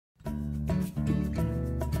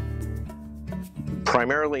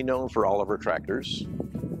primarily known for Oliver tractors.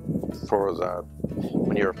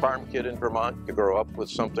 When you're a farm kid in Vermont, you grow up with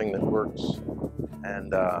something that works.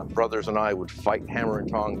 And brothers and I would fight hammer and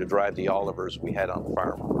tong to drive the Olivers we had on the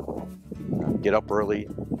farm. Get up early,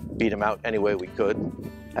 beat them out any way we could,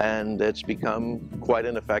 and it's become quite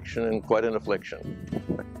an affection and quite an affliction.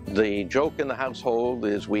 The joke in the household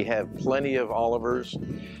is we have plenty of Olivers,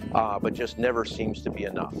 but just never seems to be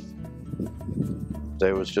enough.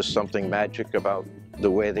 There was just something magic about the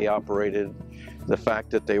way they operated, the fact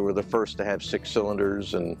that they were the first to have 6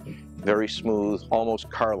 cylinders and very smooth, almost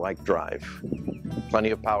car-like drive. Plenty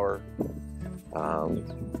of power,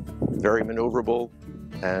 very maneuverable,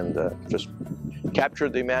 and just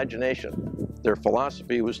captured the imagination. Their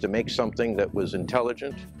philosophy was to make something that was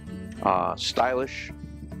intelligent, stylish,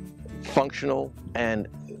 functional, and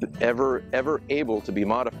ever able to be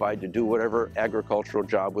modified to do whatever agricultural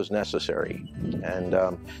job was necessary. And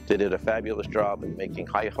they did a fabulous job in making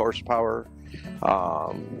high horsepower,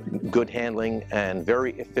 good handling, and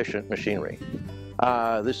very efficient machinery.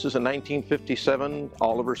 This is a 1957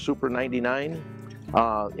 Oliver Super 99.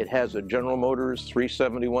 It has a General Motors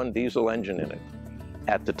 371 diesel engine in it.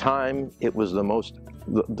 At the time, it was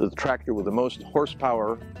the tractor with the most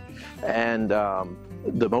horsepower and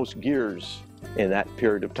the most gears in that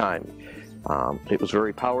period of time. It was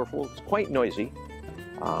very powerful. It's quite noisy,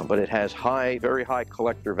 but it has very high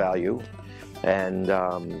collector value, and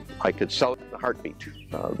I could sell it in a heartbeat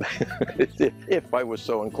if I was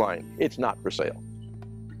so inclined. It's not for sale.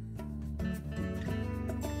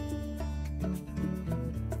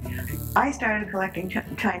 I started collecting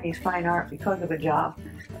Chinese fine art because of a job.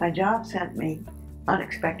 My job sent me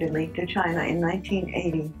unexpectedly to China in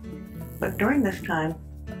 1980. But during this time,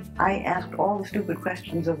 I asked all the stupid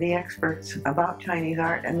questions of the experts about Chinese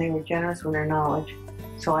art, and they were generous with their knowledge.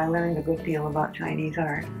 So I learned a good deal about Chinese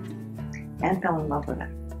art and fell in love with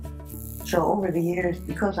it. So over the years,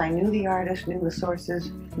 because I knew the artists, knew the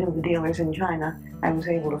sources, knew the dealers in China, I was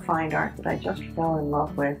able to find art that I just fell in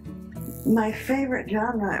love with. My favorite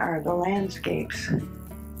genre are the landscapes.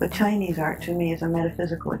 The Chinese art to me is a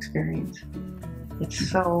metaphysical experience.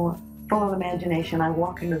 It's so full of imagination. I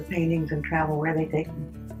walk into the paintings and travel where they take me.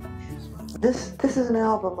 This is an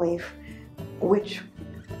album leaf, which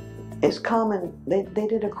is common. They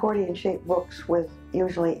did accordion-shaped books with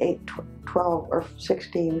usually 8, 12, or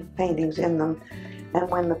 16 paintings in them, and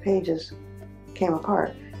when the pages came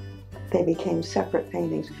apart, they became separate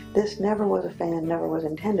paintings. This never was a fan, never was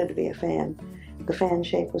intended to be a fan. The fan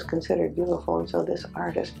shape was considered beautiful, and so this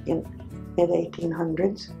artist in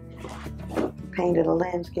mid-1800s painted a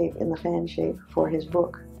landscape in the fan shape for his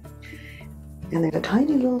book. And there's a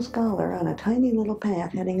tiny little scholar on a tiny little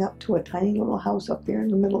path heading up to a tiny little house up there in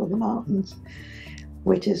the middle of the mountains,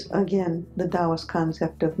 which is, again, the Taoist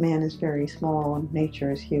concept of man is very small and nature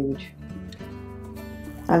is huge.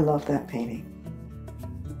 I love that painting.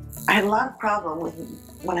 I had a lot of problem with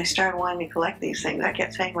when I started wanting to collect these things. I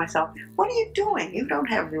kept saying to myself, what are you doing? You don't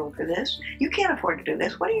have room for this. You can't afford to do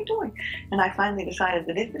this. What are you doing? And I finally decided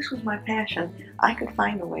that if this was my passion, I could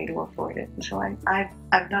find a way to afford it. And so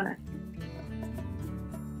I've done it.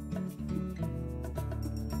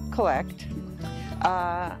 Collect,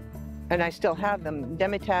 and I still have them,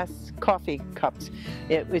 Demitasse coffee cups,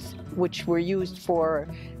 which were used for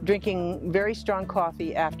drinking very strong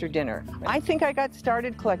coffee after dinner. I think I got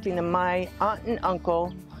started collecting them. My aunt and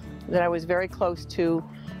uncle that I was very close to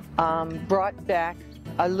brought back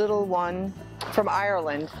a little one from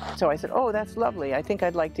Ireland. So I said, oh, that's lovely. I think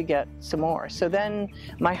I'd like to get some more. So then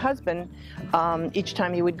my husband, each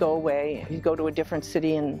time he would go away, he'd go to a different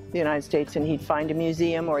city in the United States and he'd find a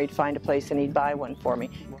museum or he'd find a place and he'd buy one for me.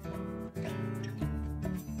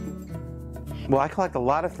 Well, I collect a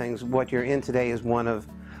lot of things. What you're in today is one of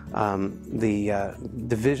the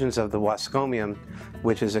divisions of the Wascomium,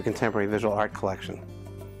 which is a contemporary visual art collection.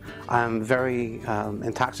 I'm very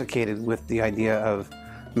intoxicated with the idea of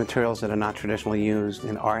materials that are not traditionally used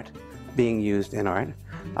in art being used in art.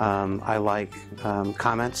 I like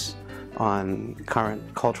comments on current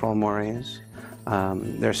cultural mores.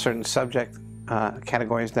 There are certain subject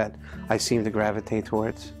categories that I seem to gravitate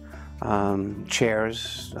towards.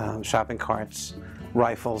 Chairs, shopping carts,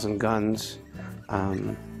 rifles and guns,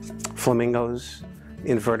 flamingos,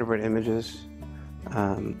 invertebrate images.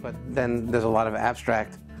 But then there's a lot of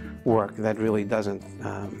abstract work that really doesn't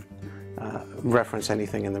reference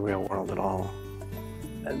anything in the real world at all.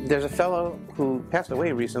 There's a fellow who passed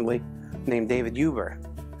away recently named David Huber,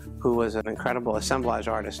 who was an incredible assemblage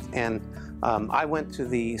artist. And I went to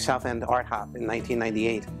the South End Art Hop in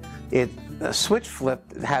 1998. It switch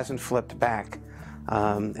flipped, it hasn't flipped back.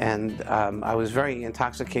 I was very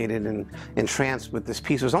intoxicated and entranced with this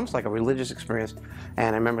piece. It was almost like a religious experience,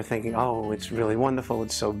 and I remember thinking, oh, it's really wonderful,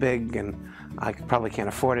 it's so big, and I probably can't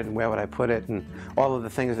afford it, and where would I put it, and all of the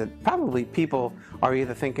things that probably people are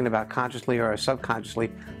either thinking about consciously or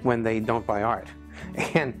subconsciously when they don't buy art,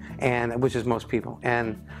 and which is most people.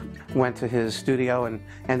 And went to his studio and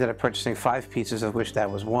ended up purchasing 5 pieces, of which that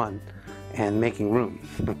was one, and making room.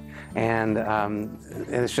 And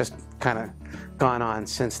it's just kind of gone on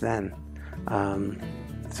since then.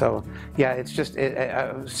 So yeah, it's just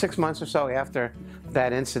 6 months or so after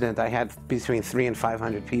that incident, I had between 300 and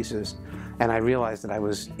 500 pieces, and I realized that I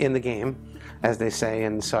was in the game, as they say,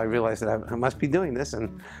 and so I realized that I must be doing this,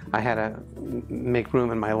 and I had to make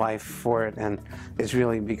room in my life for it, and it's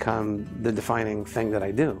really become the defining thing that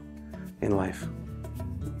I do in life.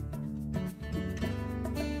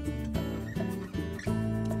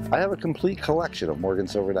 I have a complete collection of Morgan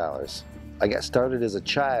silver dollars. I got started as a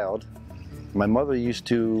child. My mother used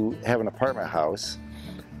to have an apartment house,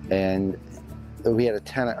 and we had a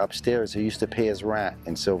tenant upstairs who used to pay us rent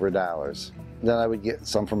in silver dollars. Then I would get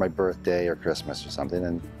some for my birthday or Christmas or something,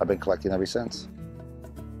 and I've been collecting ever since.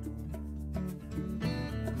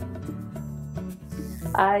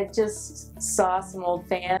 I just saw some old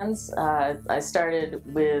fans. I started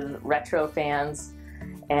with retro fans,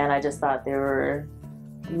 and I just thought they were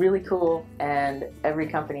really cool, and every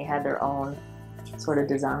company had their own sort of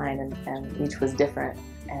design, and each was different.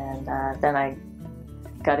 And then I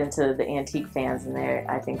got into the antique fans, and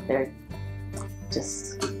I think they're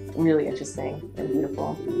just really interesting and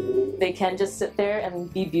beautiful. They can just sit there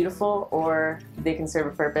and be beautiful, or they can serve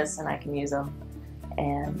a purpose, and I can use them.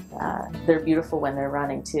 And they're beautiful when they're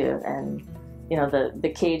running too. And you know, the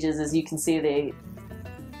cages, as you can see,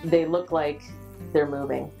 they look like they're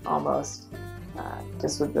moving almost,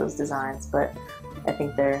 just with those designs. But I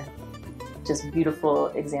think they're just beautiful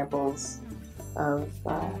examples of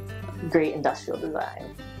great industrial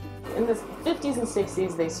design. In the 50s and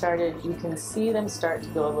 60s, they started, you can see them start to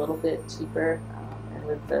go a little bit cheaper, and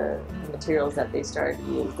with the materials that they started to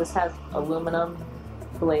use. This has aluminum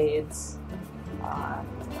blades,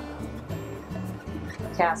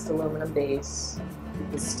 cast aluminum base,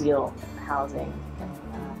 the steel housing.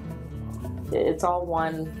 It's all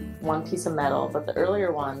one piece of metal, but the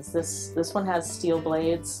earlier ones, this one has steel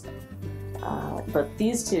blades, but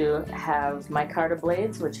these two have micarta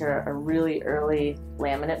blades, which are a really early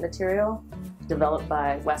laminate material developed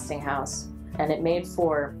by Westinghouse, and it made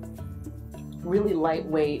for really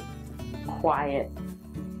lightweight, quiet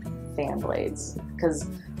fan blades. Because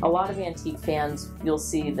a lot of antique fans, you'll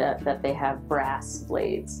see that they have brass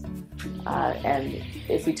blades, and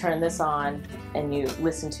if you turn this on and you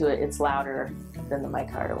listen to it, it's louder than the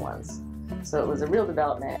micarta ones. So it was a real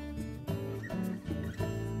development.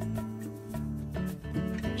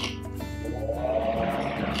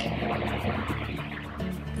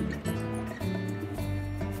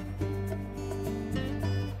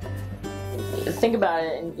 Think about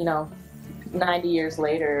it, and you know, 90 years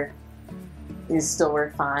later, these still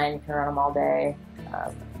work fine. You can run them all day.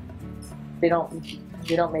 They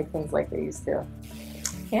don't make things like they used to.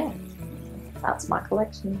 Yeah, that's my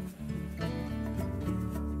collection.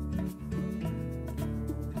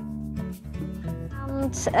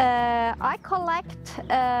 And I collect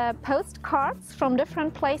postcards from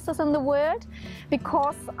different places in the world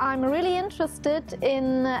because I'm really interested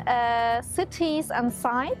in cities and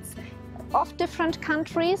sites of different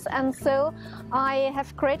countries, and so I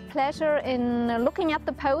have great pleasure in looking at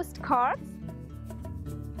the postcards.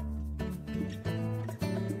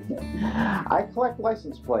 I collect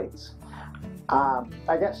license plates. I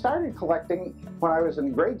got started collecting when I was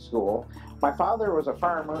in grade school. My father was a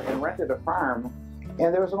farmer and rented a farm,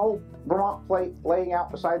 and there was an old Vermont plate laying out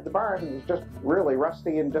beside the barn. It was just really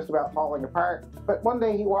rusty and just about falling apart. But one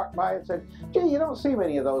day he walked by and said, "Gee, you don't see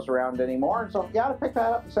many of those around anymore, and so you ought to pick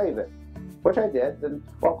that up and save it." Which I did, and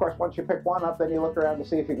well, of course, once you pick one up, then you look around to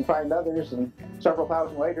see if you can find others, and several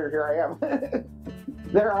thousand later, here I am.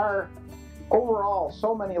 There are, overall,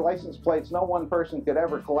 so many license plates, no one person could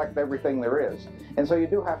ever collect everything there is. And so you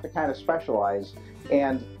do have to kind of specialize.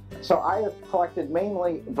 And so I have collected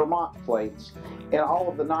mainly Vermont plates in all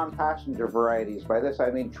of the non-passenger varieties. By this I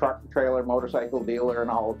mean truck, trailer, motorcycle dealer, and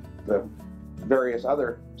all of the various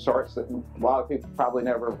other sorts that a lot of people probably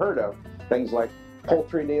never have heard of. Things like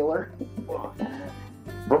poultry dealer.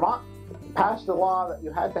 Vermont passed a law that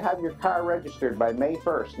you had to have your car registered by May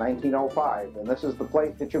 1st, 1905, and this is the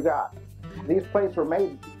plate that you got. These plates were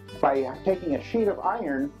made by taking a sheet of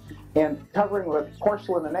iron and covering with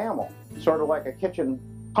porcelain enamel, sort of like a kitchen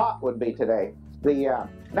pot would be today. The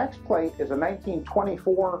next plate is a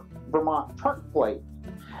 1924 Vermont truck plate.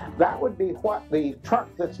 That would be what the truck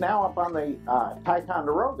that's now up on the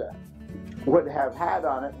Ticonderoga would have had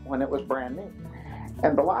on it when it was brand new.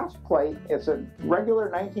 And the last plate is a regular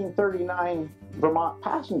 1939 Vermont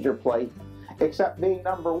passenger plate, except being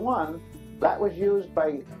number 1, that was used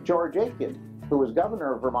by George Aiken, who was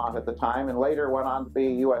governor of Vermont at the time and later went on to be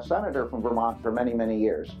a U.S. Senator from Vermont for many, many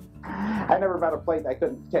years. I never met a plate I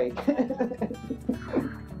couldn't take.